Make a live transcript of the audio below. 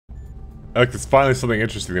Look, it's finally something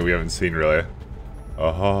interesting that we haven't seen, really.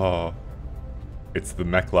 Oh. It's the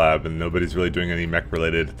mech lab, and nobody's really doing any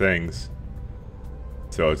mech-related things.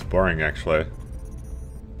 So it's boring, actually.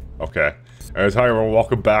 Okay. Alright, hi everyone,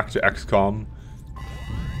 welcome back to XCOM.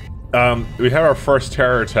 We have our first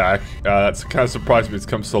terror attack. That's kind of surprised me it's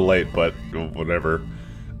come so late, but whatever.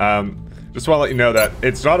 Just want to let you know that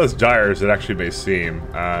it's not as dire as it actually may seem.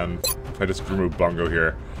 If I just remove Bungo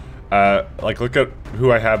here. Like, look at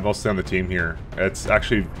who I have mostly on the team here. It's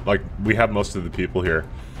actually, like, we have most of the people here.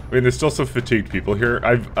 I mean, there's still some fatigued people here.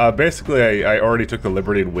 Basically, I already took the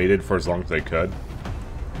liberty and waited for as long as I could.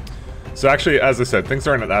 So actually, as I said, things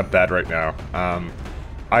aren't that bad right now.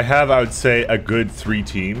 I have, I would say, a good 3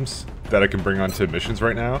 teams that I can bring onto missions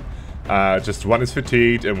right now. Just one is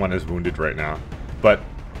fatigued and one is wounded right now. But,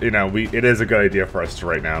 you know, it is a good idea for us to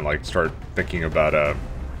right now, like, start thinking about,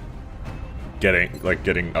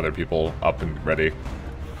 getting other people up and ready.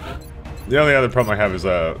 The only other problem I have is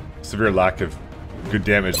a severe lack of good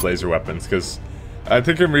damage laser weapons, because I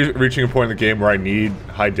think I'm reaching a point in the game where I need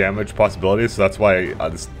high damage possibilities, so that's why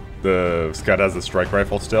the Scout has the strike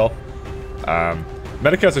rifle still.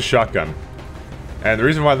 Medic has a shotgun, and the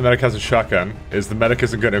reason why the medic has a shotgun is the medic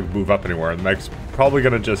isn't going to move up anywhere. The medic's probably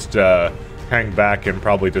going to just hang back and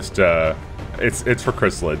probably just it's for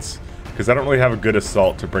chrysalids, because I don't really have a good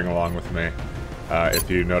assault to bring along with me.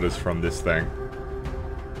 If you notice from this thing,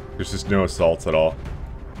 there's just no assaults at all.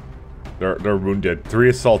 They're wounded. 3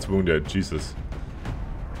 assaults wounded. Jesus.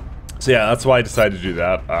 So yeah, that's why I decided to do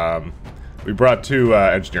that. We brought 2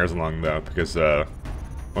 engineers along though, because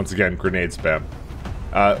once again, grenade spam.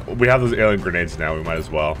 We have those alien grenades now. We might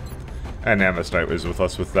as well. And Amos Knight was with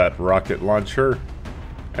us with that rocket launcher.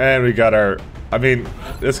 And we got our. I mean,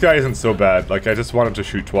 this guy isn't so bad. Like, I just want him to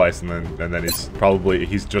shoot twice, and then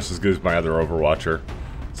he's just as good as my other Overwatcher.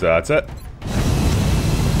 So that's it.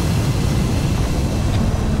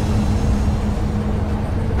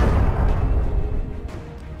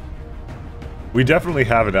 We definitely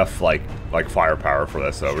have enough, like firepower for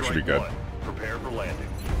this, though, which should be good. Prepare for landing.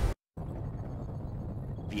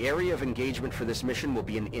 The area of engagement for this mission will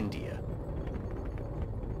be in India.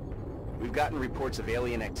 We've gotten reports of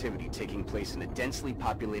alien activity taking place in a densely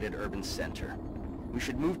populated urban center. We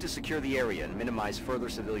should move to secure the area and minimize further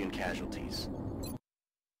civilian casualties.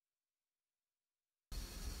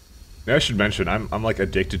 Now I should mention, I'm like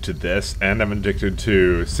addicted to this, and I'm addicted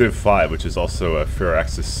to Civ 5, which is also a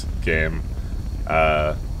Firaxis game.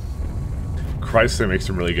 Chrysler makes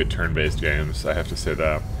some really good turn-based games, I have to say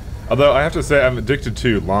that. Although, I have to say I'm addicted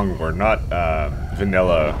to Long War, not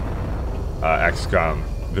vanilla XCOM.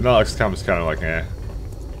 Vanilla XCOM is kind of like, eh.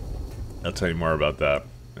 I'll tell you more about that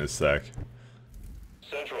in a sec.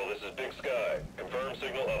 Central, this is Big Sky. Confirm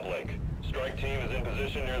signal uplink. Strike team is in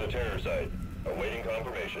position near the terror site. Awaiting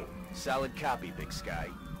confirmation. Solid copy, Big Sky.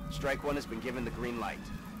 Strike 1 has been given the green light.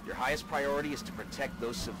 Your highest priority is to protect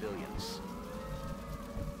those civilians.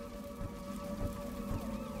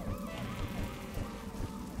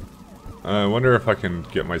 I wonder if I can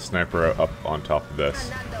get my sniper up on top of this.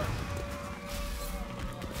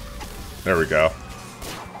 There we go.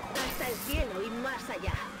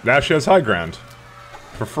 Now she has high ground.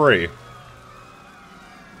 For free.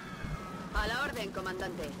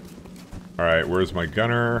 Alright, where's my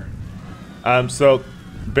gunner? So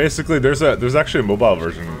basically there's actually a mobile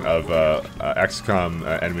version of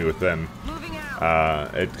XCOM Enemy Within.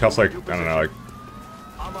 It costs like, I don't know, like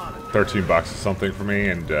 $13 or something for me,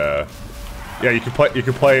 and yeah, you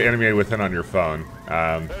can play Enemy Within on your phone.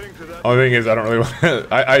 Only thing is, I don't really want to,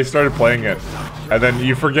 I started playing it, and then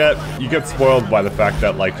you get spoiled by the fact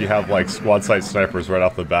that, like, you have, like, squad site snipers right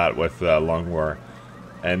off the bat with Long War.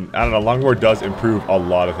 And, I don't know, Long War does improve a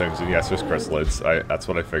lot of things, and yes, there's chrysalids. That's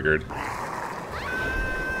what I figured.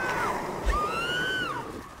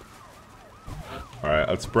 Alright,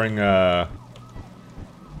 let's bring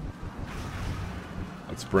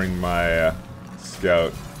my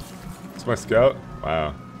scout. It's my scout?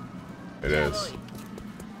 Wow. It is.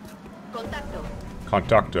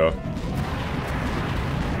 Contacto.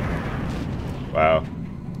 Wow.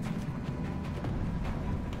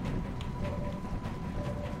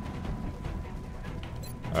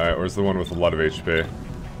 Alright, where's the one with a lot of HP?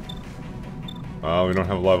 Well, we don't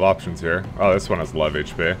have a lot of options here. Oh, this one has a lot of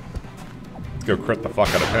HP. Let's go crit the fuck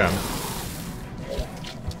out of him.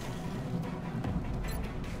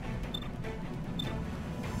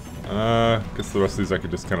 Guess the rest of these I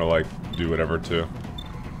could just kind of like do whatever to.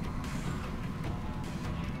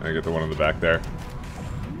 I get the one in the back there.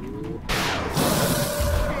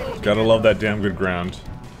 Gotta love that damn good ground.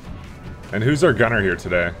 And who's our gunner here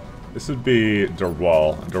today? This would be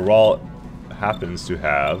Derwal. Derwal happens to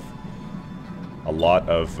have a lot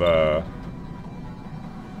of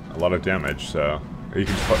damage. So he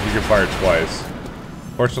can fire twice.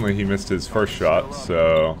 Fortunately, he missed his first shot,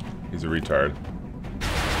 so he's a retard.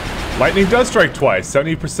 Lightning does strike twice,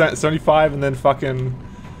 70%, 75, and then fucking,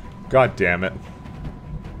 god damn it.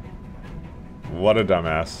 What a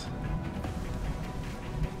dumbass.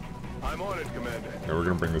 I'm on it, Commander. Okay, we're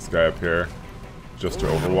gonna bring this guy up here, just to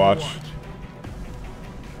overwatch.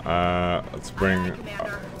 Let's bring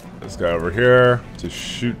this guy over here to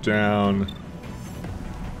shoot down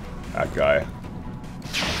that guy.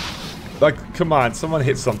 Like, come on, someone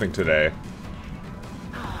hit something today.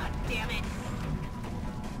 Ah, damn it.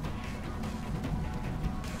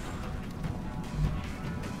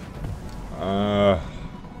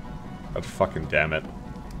 God fucking damn it.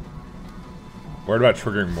 Worried about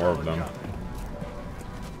triggering more of them.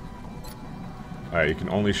 Alright, you can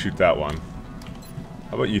only shoot that one.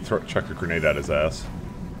 How about you chuck a grenade at his ass?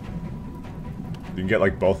 You can get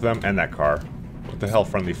like both of them and that car. What the hell,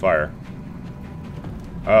 friendly fire?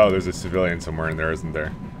 Oh, there's a civilian somewhere in there, isn't there?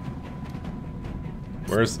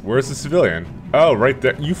 Where's the civilian? Oh, right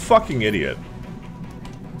there. You fucking idiot.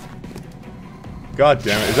 God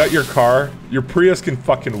damn it. Is that your car? Your Prius can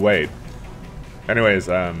fucking wait. Anyways,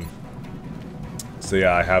 so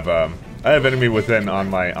yeah, I have enemy within on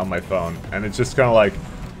my phone, and it's just kind of like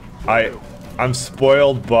I'm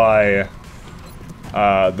spoiled by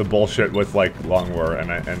the bullshit with like Long War,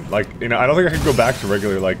 and like, you know, I don't think I can go back to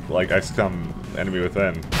regular like XCOM enemy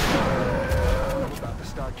within. About to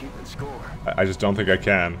start keeping score. I just don't think I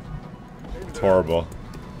can. It's horrible.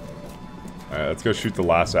 Alright, let's go shoot the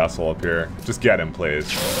last asshole up here. Just get him,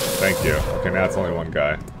 please. Thank you. Okay, now it's only one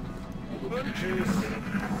guy.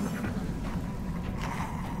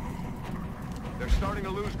 They're starting to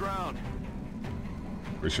lose ground.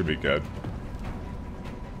 We should be good.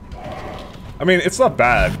 I mean, it's not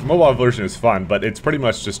bad. Mobile version is fun, but it's pretty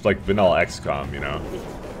much just like vanilla XCOM, you know.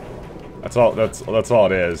 That's all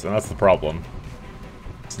it is, and that's the problem.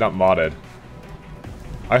 It's not modded.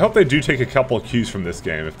 I hope they do take a couple of cues from this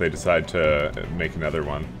game if they decide to make another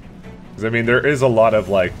one. Because I mean, there is a lot of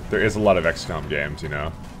XCOM games, you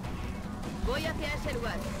know.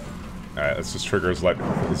 Alright, let's just trigger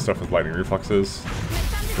the stuff with lightning reflexes.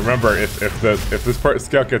 Remember, if this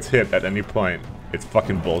scout gets hit at any point, it's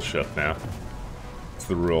fucking bullshit now. It's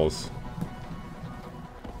the rules.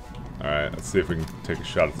 Alright, let's see if we can take a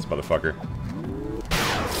shot at this motherfucker.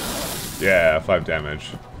 Yeah, 5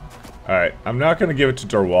 damage. Alright, I'm not going to give it to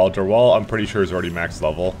Dorwal. Dorwal, I'm pretty sure, is already max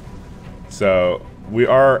level. So, we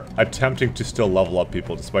are attempting to still level up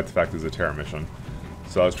people, despite the fact there's a terror mission.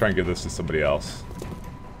 So, let's try and give this to somebody else.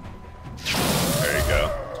 There you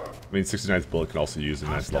go. I mean, 69th bullet can also use a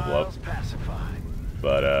nice level up.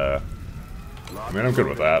 But, I mean, I'm good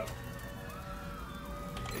with that.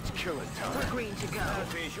 It's killing time. Green to go.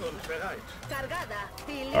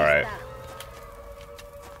 Alright.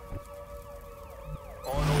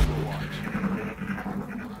 On Overwatch.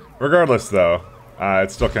 Regardless, though,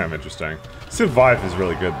 it's still kind of interesting. Civ is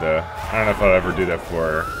really good, though. I don't know if I'll ever do that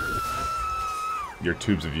for your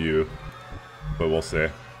tubes of you, but we'll see.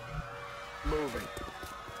 Moving.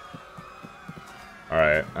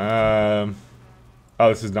 Alright, oh,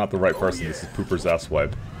 this is not the right person. This is Pooper's ass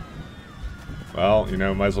wipe. Well, you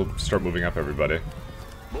know, might as well start moving up, everybody.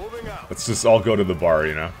 Moving out. Let's just all go to the bar,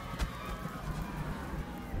 you know?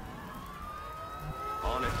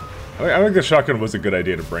 On it. I think the shotgun was a good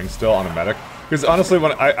idea to bring still on a medic. Because honestly,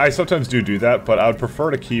 when I sometimes do that, but I would prefer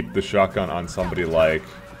to keep the shotgun on somebody like,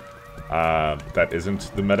 that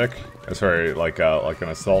isn't the medic. Sorry, like an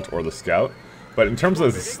assault or the scout. But in terms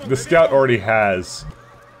of the scout already has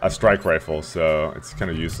a strike rifle, so it's kind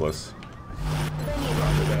of useless.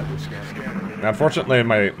 Now, unfortunately,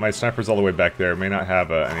 my sniper's all the way back there. May not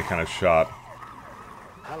have any kind of shot.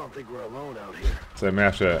 I don't think we're alone out here. So I may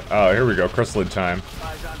have to... Oh, here we go. Chrysalid time.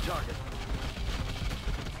 Eyes on target.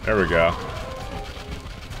 There we go.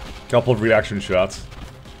 Couple of reaction shots.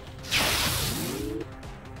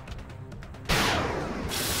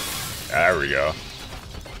 There we go.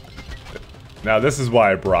 Now, this is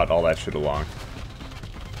why I brought all that shit along.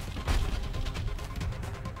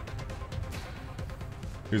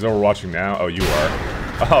 Who's overwatching now? Oh, you are.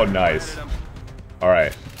 Oh, nice.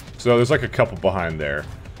 Alright. So there's like a couple behind there.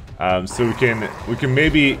 So we can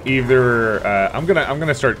maybe either I'm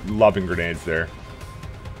gonna start lobbing grenades there.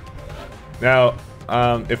 Now,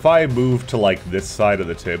 if I move to like this side of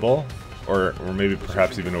the table, or maybe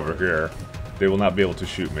perhaps even over here, they will not be able to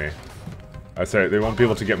shoot me. Sorry, they won't be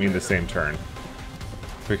able to get me in the same turn.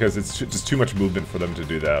 Because it's just too much movement for them to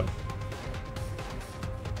do that.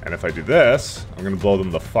 And if I do this, I'm gonna blow them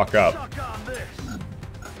the fuck up.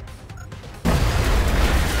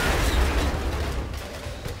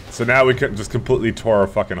 So now we can just completely tore a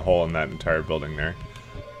fucking hole in that entire building there.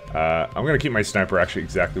 I'm gonna keep my sniper actually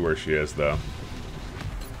exactly where she is, though.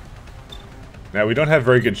 Now, we don't have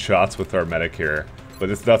very good shots with our medic here,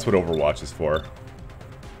 but that's what Overwatch is for.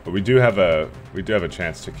 But we do have a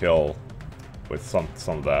chance to kill with some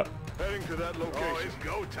of that. Heading to that location. Oh, it's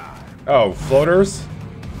go time. Oh, floaters?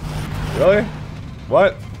 Really?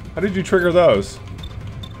 What? How did you trigger those?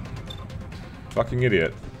 Fucking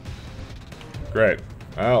idiot. Great.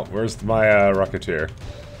 Well, where's my Rocketeer?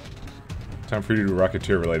 Time for you to do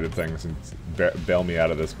Rocketeer-related things and bail me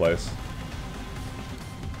out of this place.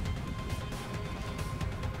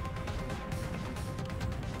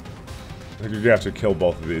 I think you have to kill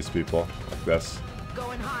both of these people, like this.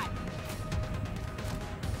 Going hot.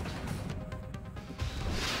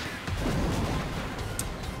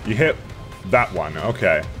 You hit that one,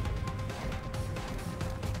 okay.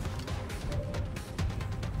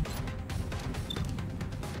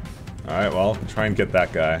 Alright, well, try and get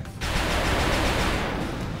that guy.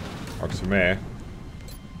 Works for me.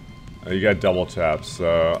 You got double taps,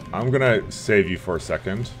 so I'm gonna save you for a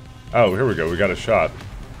second. Oh, here we go, we got a shot.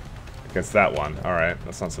 Against that one. Alright,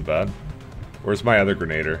 that's not so bad. Where's my other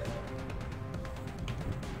grenader?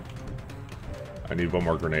 I need one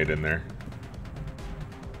more grenade in there.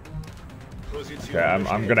 Okay,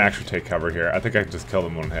 I'm gonna actually take cover here. I think I can just kill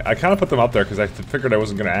them one hit. I kind of put them up there because I figured I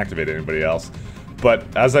wasn't gonna activate anybody else. But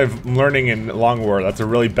as I'm learning in Long War, that's a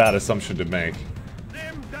really bad assumption to make.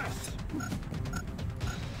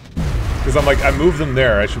 Because I'm like, I moved them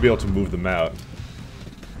there, I should be able to move them out.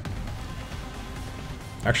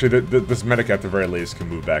 Actually, this medic at the very least can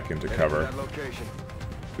move back into cover.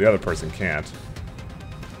 The other person can't.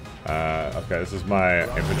 Okay, this is my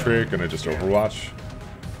infantry, gonna just overwatch.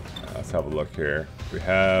 Let's have a look here. We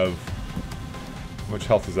have... How much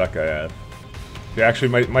health does that guy have? Yeah,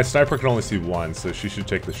 actually, my sniper can only see one, so she should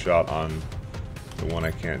take the shot on the one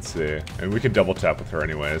I can't see. And we can double tap with her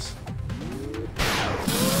anyways.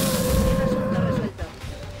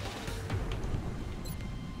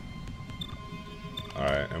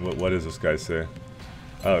 Alright, and what does this guy say?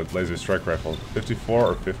 Oh, laser strike rifle. 54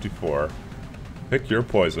 or 54? Pick your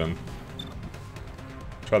poison.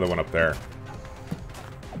 Try the one up there.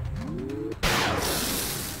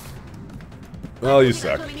 Well, you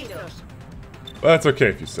suck. Well, that's okay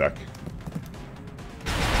if you suck.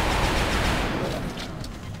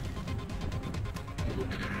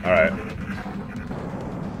 Alright.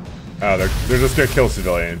 Oh, they're just gonna kill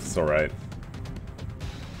civilians, it's alright.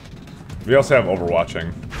 We also have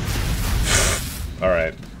overwatching.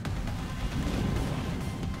 Alright.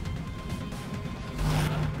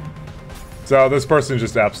 So this person is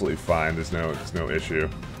just absolutely fine, there's no issue.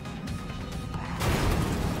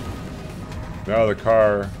 No, the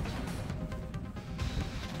car...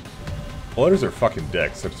 Floaters are fucking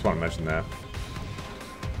dicks, I just want to mention that.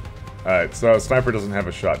 Alright, so Sniper doesn't have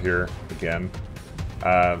a shot here, again.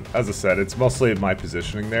 As I said, it's mostly my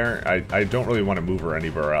positioning there. I don't really want to move her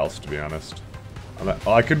anywhere else, to be honest. Well,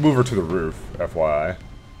 I could move her to the roof, FYI.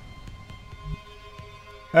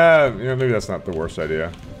 You know, maybe that's not the worst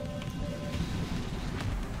idea.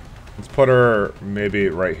 Let's put her maybe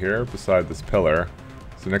right here, beside this pillar.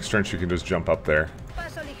 So next turn she can just jump up there.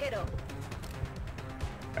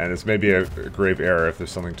 And it's maybe a grave error if there's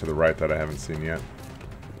something to the right that I haven't seen yet.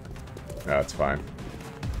 No, it's fine.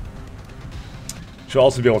 She'll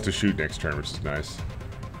also be able to shoot next turn, which is nice.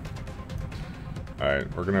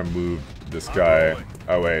 Alright, we're gonna move this guy...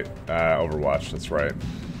 Oh wait, Overwatch, that's right.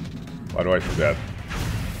 Why do I do that?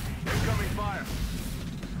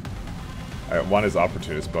 I want his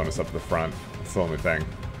opportunist bonus up the front. That's the only thing.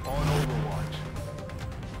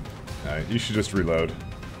 Alright, you should just reload.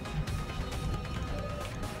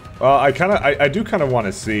 Well, I do kind of want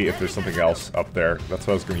to see if there's something else up there. That's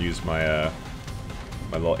why I was going to use my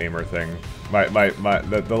my little aimer thing.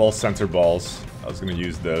 The little sensor balls. I was going to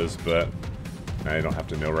use those, but I don't have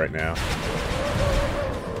to know right now.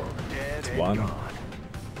 It's one.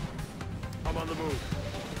 I'm on the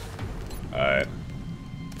move. Alright.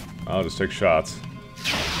 I'll just take shots.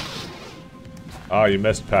 Oh, you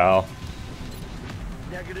missed, pal.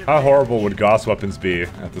 How horrible would Gauss weapons be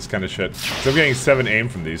at this kind of shit? So I'm getting 7 aim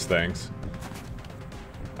from these things.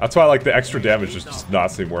 That's why, like, the extra damage just does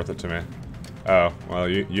not seem worth it to me. Oh, well,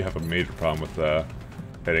 you have a major problem with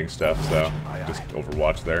hitting stuff, so just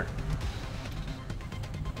Overwatch there.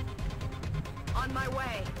 On my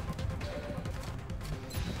way.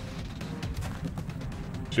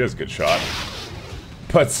 She has a good shot.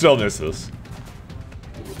 But still misses.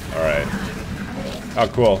 Alright. Oh,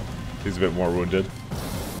 cool. He's a bit more wounded.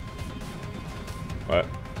 What?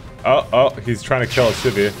 Oh, he's trying to kill a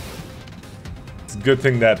civvy. It's a good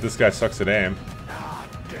thing that this guy sucks at aim. Ah,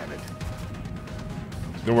 damn it.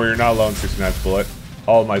 Don't worry, you're not alone, 69th bullet.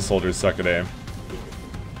 All my soldiers suck at aim.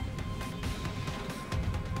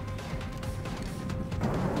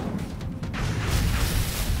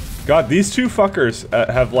 God, these two fuckers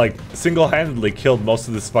have, like, single-handedly killed most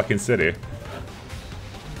of this fucking city.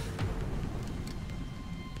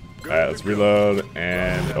 Alright, let's reload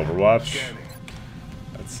and Overwatch.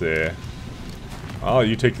 Let's see. Oh,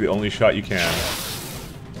 you take the only shot you can.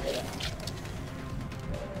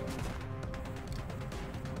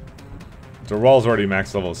 Dorwal's already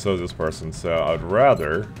max level, so is this person, so I'd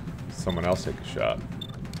rather someone else take a shot.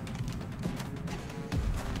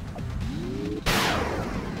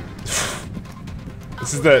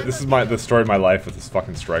 This is the story of my life with this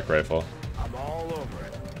fucking strike rifle. I'm all over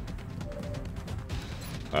it.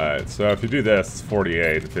 Alright, so if you do this, it's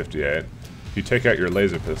 48 to 58. If you take out your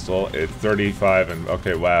laser pistol, it's 35 and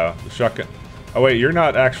okay, wow. The shotgun. Oh wait, you're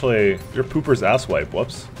not actually, you're Pooper's asswipe.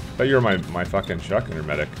 Whoops. I thought you were my fucking shotgunner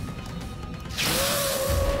medic.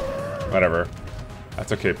 Whatever.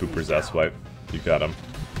 That's okay, Pooper's asswipe. You got him.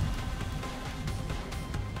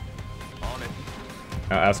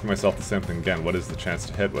 Now asking myself the same thing again, what is the chance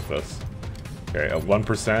to hit with this? Okay, a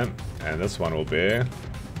 1%, and this one will be...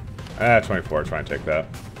 24, try and take that.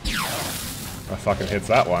 I fucking hits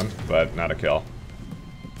that one, but not a kill.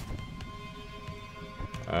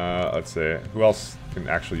 Let's see, who else can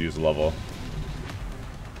actually use a level?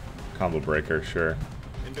 Combo breaker, sure.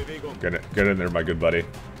 Get in there, my good buddy.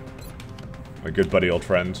 My good buddy, old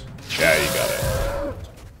friend. Yeah, you got it.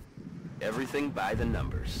 Everything by the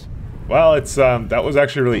numbers. Well, it's, that was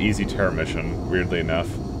actually a really easy terror mission, weirdly enough.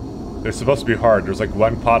 They're supposed to be hard. There's like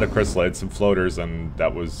one pod of chrysalids, some floaters, and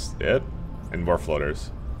that was it? And more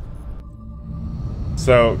floaters.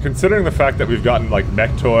 So, considering the fact that we've gotten, like,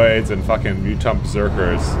 mechtoids and fucking mutant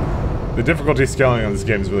berserkers, the difficulty scaling on this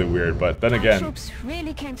game is really weird, but then again... Our troops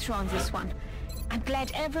really came through on this one. I'm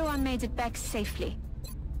glad everyone made it back safely.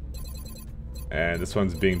 And this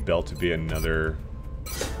one's being built to be another,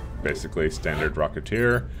 basically, standard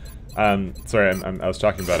Rocketeer. Sorry, I was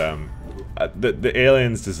talking about, the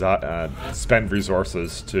aliens spend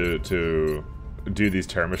resources to do these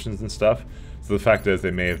terror missions and stuff. So the fact is, they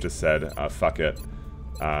may have just said, fuck it.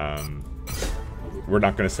 We're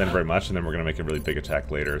not going to send very much, and then we're going to make a really big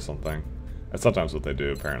attack later or something. That's sometimes what they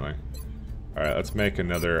do, apparently. Alright, let's make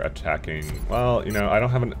another attacking... Well, you know, I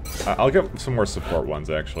don't have an... I'll get some more support ones,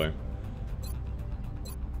 actually.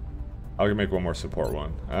 I'll make one more support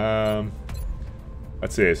one.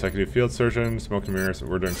 Let's see, so I can do field surgeon, smoke and mirrors.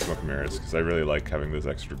 We're doing smoke and mirrors, because I really like having those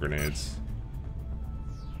extra grenades.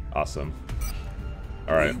 Awesome.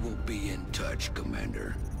 Alright. We will be in touch,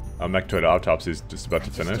 Commander. Mechtoid autopsy is just about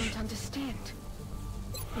to I finish. don't understand.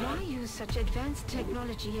 Why use such advanced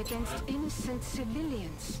technology against innocent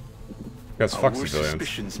civilians? Because Our fuck worst civilians.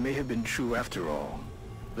 suspicions may have been true after all.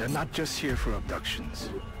 They're not just here for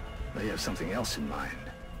abductions. They have something else in mind.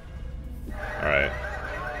 Alright.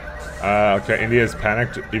 Okay, India's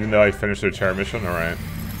panicked, even though I finished their terror mission. Alright.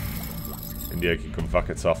 India can come fuck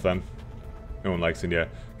itself then. No one likes India.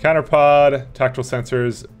 Counterpod, tactile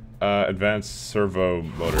sensors, advanced servo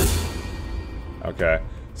motors. Okay.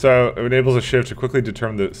 So, it enables a ship to quickly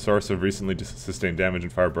determine the source of recently sustained damage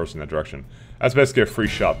and fire bursts in that direction. That's basically a free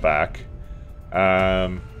shot back.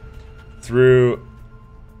 After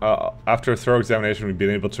a thorough examination, we've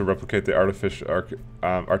been able to replicate the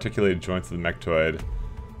articulated joints of the mechtoid,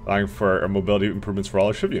 allowing for mobility improvements for all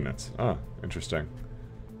our ship units. Oh, interesting.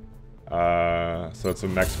 So it's a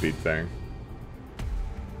mech speed thing.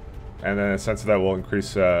 And then a sensor that will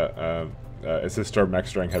increase, assist our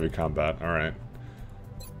mechs during heavy combat. Alright.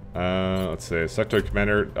 Let's see. Sectoid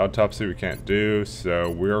Commander autopsy we can't do, so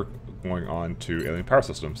we're going on to alien power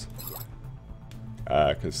systems.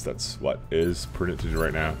 Because that's what is prudent to do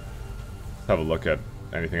right now. Let's have a look at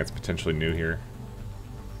anything that's potentially new here.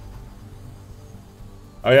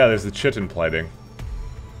 Oh yeah, there's the chitin plating.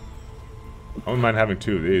 I wouldn't mind having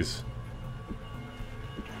 2 of these.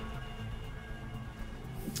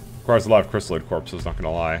 Requires a lot of chrysalid corpses, not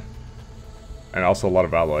gonna lie. And also a lot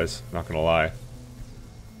of alloys, not gonna lie.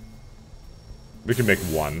 We can make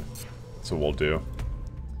 1. That's what we'll do.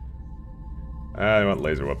 I want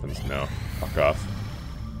laser weapons. No. Fuck off.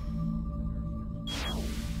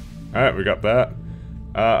 Alright, we got that.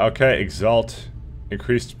 Okay, Exalt.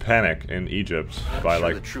 Increased panic in Egypt by,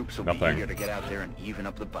 like, the troops will nothing. be eager to get out there and even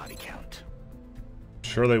up the body count.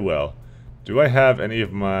 Sure they will. Do I have any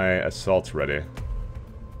of my assaults ready?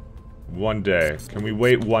 1 day. Can we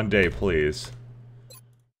wait 1 day, please?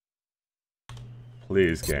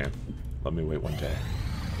 Please, game. Let me wait 1 day.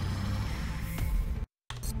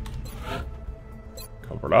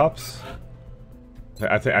 Covert ops.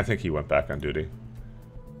 I think he went back on duty.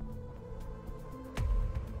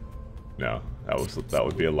 No, that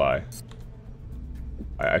would be a lie.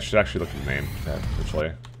 I should actually look at the name,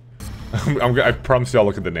 actually. I promise you I'll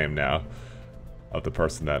look at the name now of the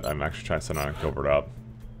person that I'm actually trying to send on a covert op.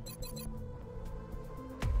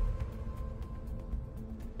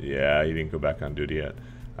 Yeah, he didn't go back on duty yet.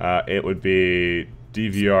 It would be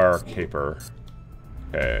DVR Caper.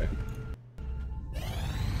 Okay.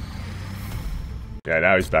 Yeah,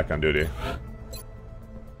 now he's back on duty.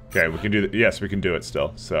 Okay, we can do that. Yes, we can do it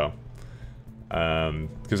still. So,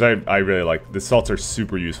 because I really like the salts are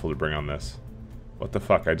super useful to bring on this. What the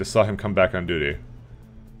fuck? I just saw him come back on duty.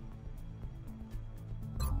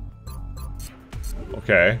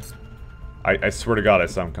 Okay. I swear to God I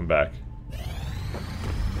saw him come back.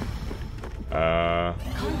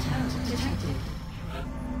 Contact detected.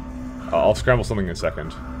 I'll scramble something in a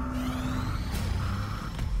second.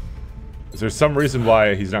 Is there some reason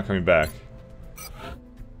why he's not coming back?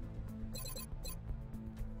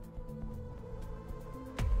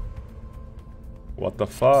 What the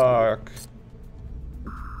fuck?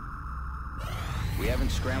 We haven't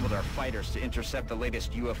scrambled our fighters to intercept the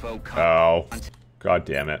latest UFO Oh, god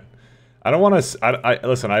damn it! I don't want to.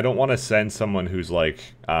 Listen. I don't want to send someone who's like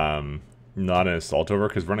not an assault over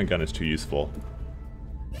because running gun is too useful.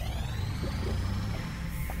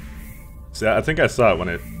 See, I think I saw it when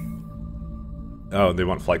it. Oh, they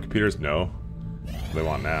want flight computers? No, they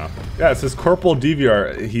want now. Yeah, it says Corporal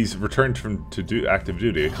DVR. He's returned to active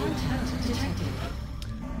duty. Contact detected.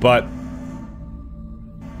 But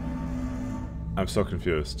I'm so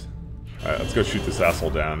confused. Alright, let's go shoot this asshole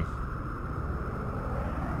down.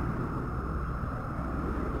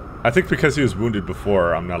 I think because he was wounded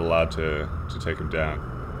before, I'm not allowed to take him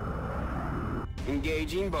down.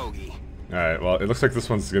 Engaging bogey. Alright, well, it looks like this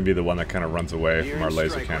one's gonna be the one that kind of runs away from our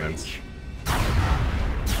laser cannons.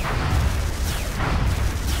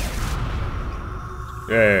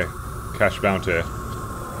 Yay, cash bounty.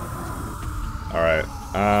 Alright,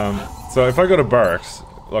 so if I go to barracks,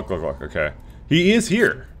 look, okay. He is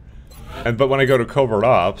here! But when I go to covert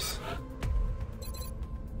ops...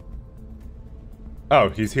 Oh,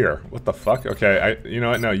 he's here. What the fuck? Okay, you know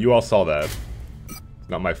what? No, you all saw that. It's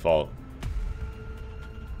not my fault.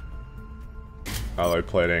 Alloy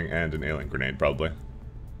plating and an alien grenade, probably.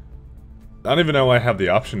 I don't even know why I have the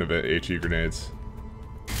option of it, HE grenades.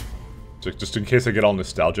 Just in case I get all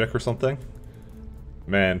nostalgic or something.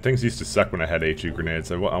 Man, things used to suck when I had HE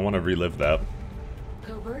grenades. I want to relive that.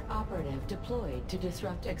 Covert operative deployed to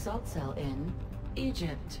disrupt Exalt Cell in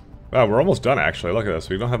Egypt. Wow, we're almost done, actually. Look at this.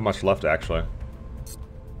 We don't have much left, actually.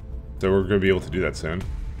 So we're going to be able to do that soon.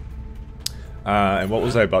 And what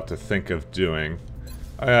was I about to think of doing?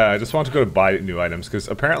 I just want to go to buy new items, because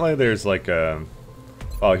apparently there's like a...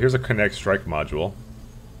 Oh, here's a Kinetic Strike module.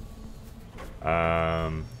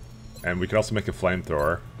 And we can also make a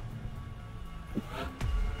flamethrower.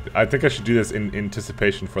 I think I should do this in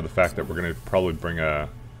anticipation for the fact that we're going to probably bring a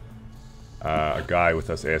guy with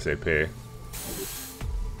us ASAP.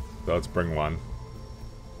 So let's bring one. Is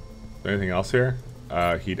there anything else here?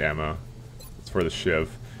 Heat ammo. It's for the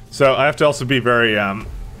Shiv. So I have to also be very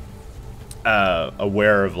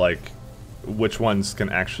aware of like which ones can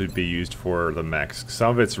actually be used for the mechs. Some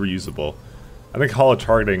of it's reusable. I think holo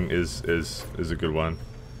targeting is a good one.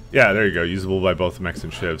 Yeah, there you go. Usable by both mechs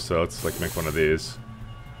and Shivs. So let's like make one of these.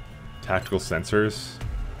 Tactical sensors.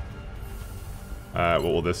 What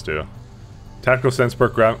will this do? Tactical sense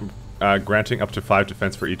perk granting up to 5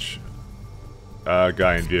 defense for each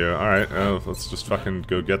guy in view. Alright, let's just fucking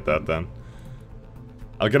go get that then.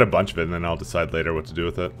 I'll get a bunch of it and then I'll decide later what to do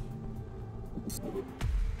with it.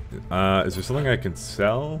 Is there something I can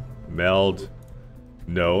sell? Meld.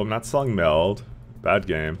 No, I'm not selling meld. Bad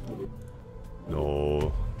game.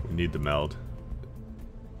 No, we need the meld.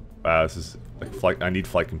 This is like flight. I need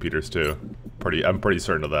flight computers too. I'm pretty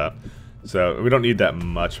certain of that. So we don't need that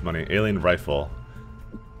much money. Alien rifle.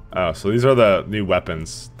 Oh, so these are the new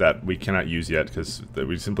weapons that we cannot use yet because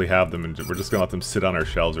we simply have them and we're just gonna let them sit on our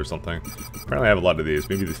shelves or something. Apparently I have a lot of these.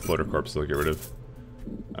 Maybe these floater corpses I'll get rid of.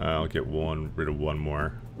 I'll get rid of one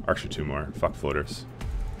more. Actually 2 more. Fuck floaters.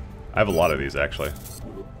 I have a lot of these actually.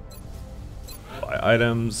 Buy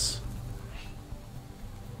items.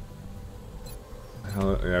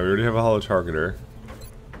 Yeah, we already have a holo targeter.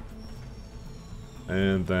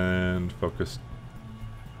 And then focus.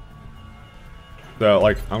 So,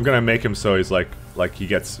 like, I'm gonna make him so he's like he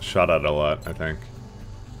gets shot at a lot, I think.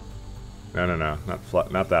 No,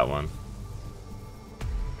 not that one.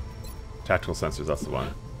 Tactical sensors, that's the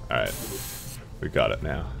one. Alright. We got it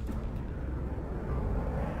now.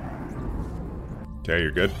 Okay,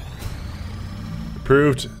 you're good.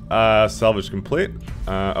 Approved. Salvage complete.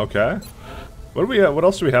 Okay. What do we have? What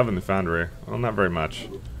else do we have in the foundry? Well, not very much,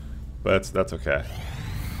 but that's okay.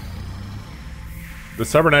 The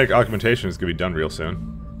cybernetic augmentation is gonna be done real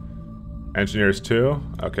soon. Engineers 2.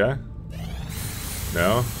 Okay.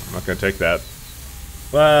 No, I'm not gonna take that.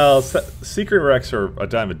 Well, secret wrecks are a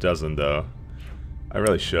dime a dozen, though. I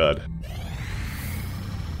really should.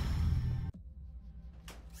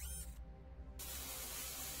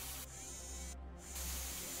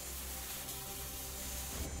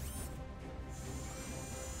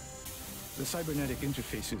 The cybernetic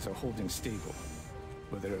interfaces are holding stable,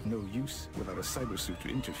 but they're of no use without a cybersuit to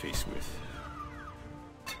interface with.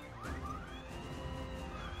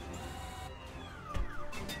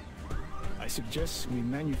 I suggest we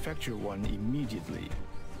manufacture one immediately.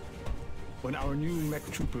 When our new mech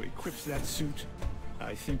trooper equips that suit,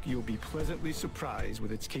 I think you'll be pleasantly surprised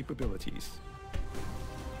with its capabilities.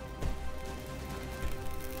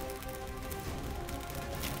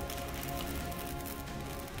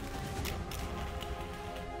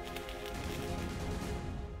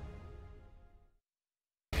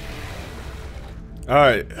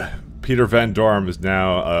 Alright, Peter Van Dorm is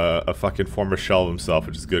now a fucking former shell of himself,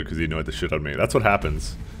 which is good because he annoyed the shit out of me. That's what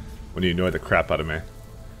happens when you annoy the crap out of me.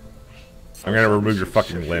 I'm gonna remove your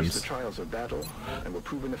fucking limbs. The trials of battle and were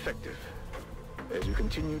proven effective. As you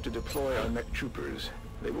continue to deploy our mech troopers,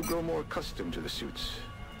 they will grow more accustomed to the suits,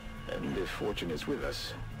 and if fortune is with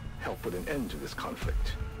us, help put an end to this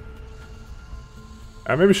conflict.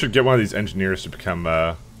 I maybe should get one of these engineers to become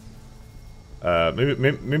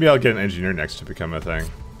maybe I'll get an engineer next to become a thing.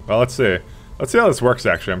 Well, let's see. Let's see how this works,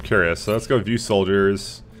 actually. I'm curious. So let's go view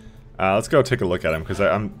soldiers. Let's go take a look at him, because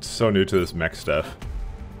I'm so new to this mech stuff.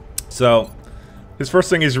 So, his first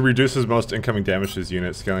thing is he reduces most incoming damage to his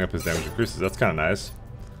unit, scaling up his damage increases. That's kind of nice.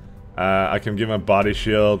 I can give him a body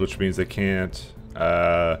shield, which means they can't...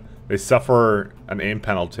 they suffer an aim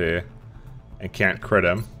penalty and can't crit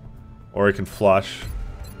him. Or he can flush.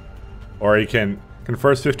 Or he can...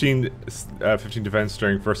 confers 15 defense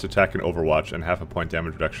during first attack in Overwatch and half a point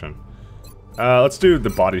damage reduction. Let's do the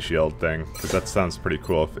body shield thing, because that sounds pretty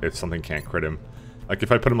cool if something can't crit him. Like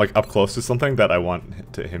if I put him like up close to something that I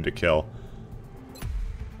want him to kill.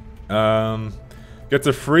 Gets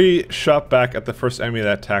a free shot back at the first enemy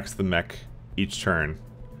that attacks the mech each turn.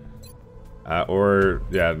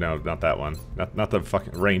 Yeah, no, not that one. Not the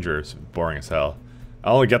fucking Rangers. Boring as hell.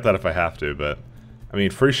 I'll only get that if I have to, but... I mean,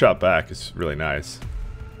 free shot back is really nice.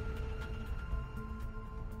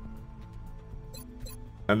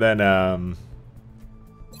 And then,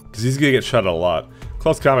 because he's gonna get shot at a lot.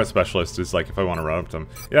 Close combat specialist is like if I want to run up to him.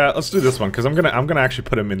 Yeah, let's do this one because I'm gonna actually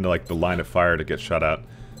put him into like the line of fire to get shot at.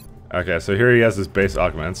 Okay, so here he has his base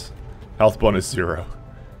augments. Health bonus 0.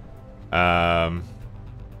 The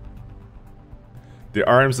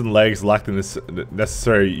arms and legs lack the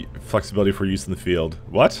necessary flexibility for use in the field.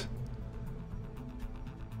 What?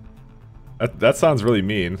 That sounds really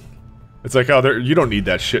mean. It's like, oh, you don't need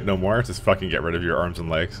that shit no more. Just fucking get rid of your arms and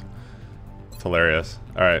legs. It's hilarious.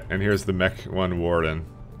 Alright, and here's the Mech 1 Warden.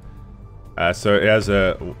 So it has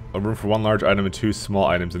a room for 1 large item and 2 small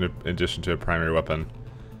items in addition to a primary weapon.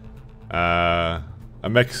 A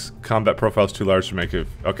mech's combat profile is too large to make it...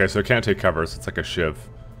 Okay, so it can't take cover, so it's like a shiv.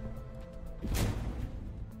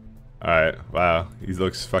 Alright, wow. He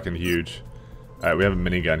looks fucking huge. Alright, we have a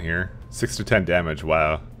minigun here. 6 to 10 damage,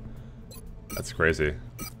 wow. That's crazy.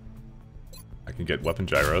 I can get weapon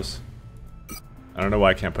gyros. I don't know why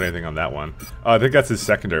I can't put anything on that one. Oh, I think that's his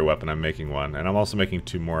secondary weapon. I'm making one. And I'm also making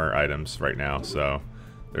 2 more items right now, so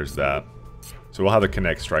there's that. So we'll have the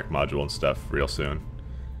Kinetic Strike module and stuff real soon.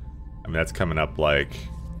 I mean, that's coming up, like...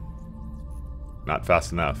 not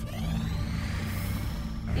fast enough.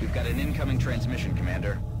 You've got an incoming transmission,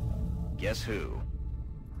 Commander. Guess who?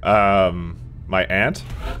 My aunt?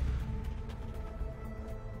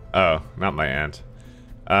 Oh, not my aunt.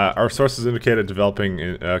 Our sources indicated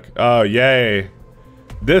developing... oh, yay!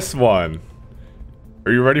 This one!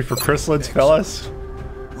 Are you ready for chrysalids, fellas?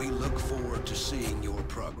 We look forward to seeing your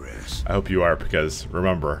progress. I hope you are, because,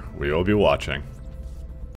 remember, we will be watching.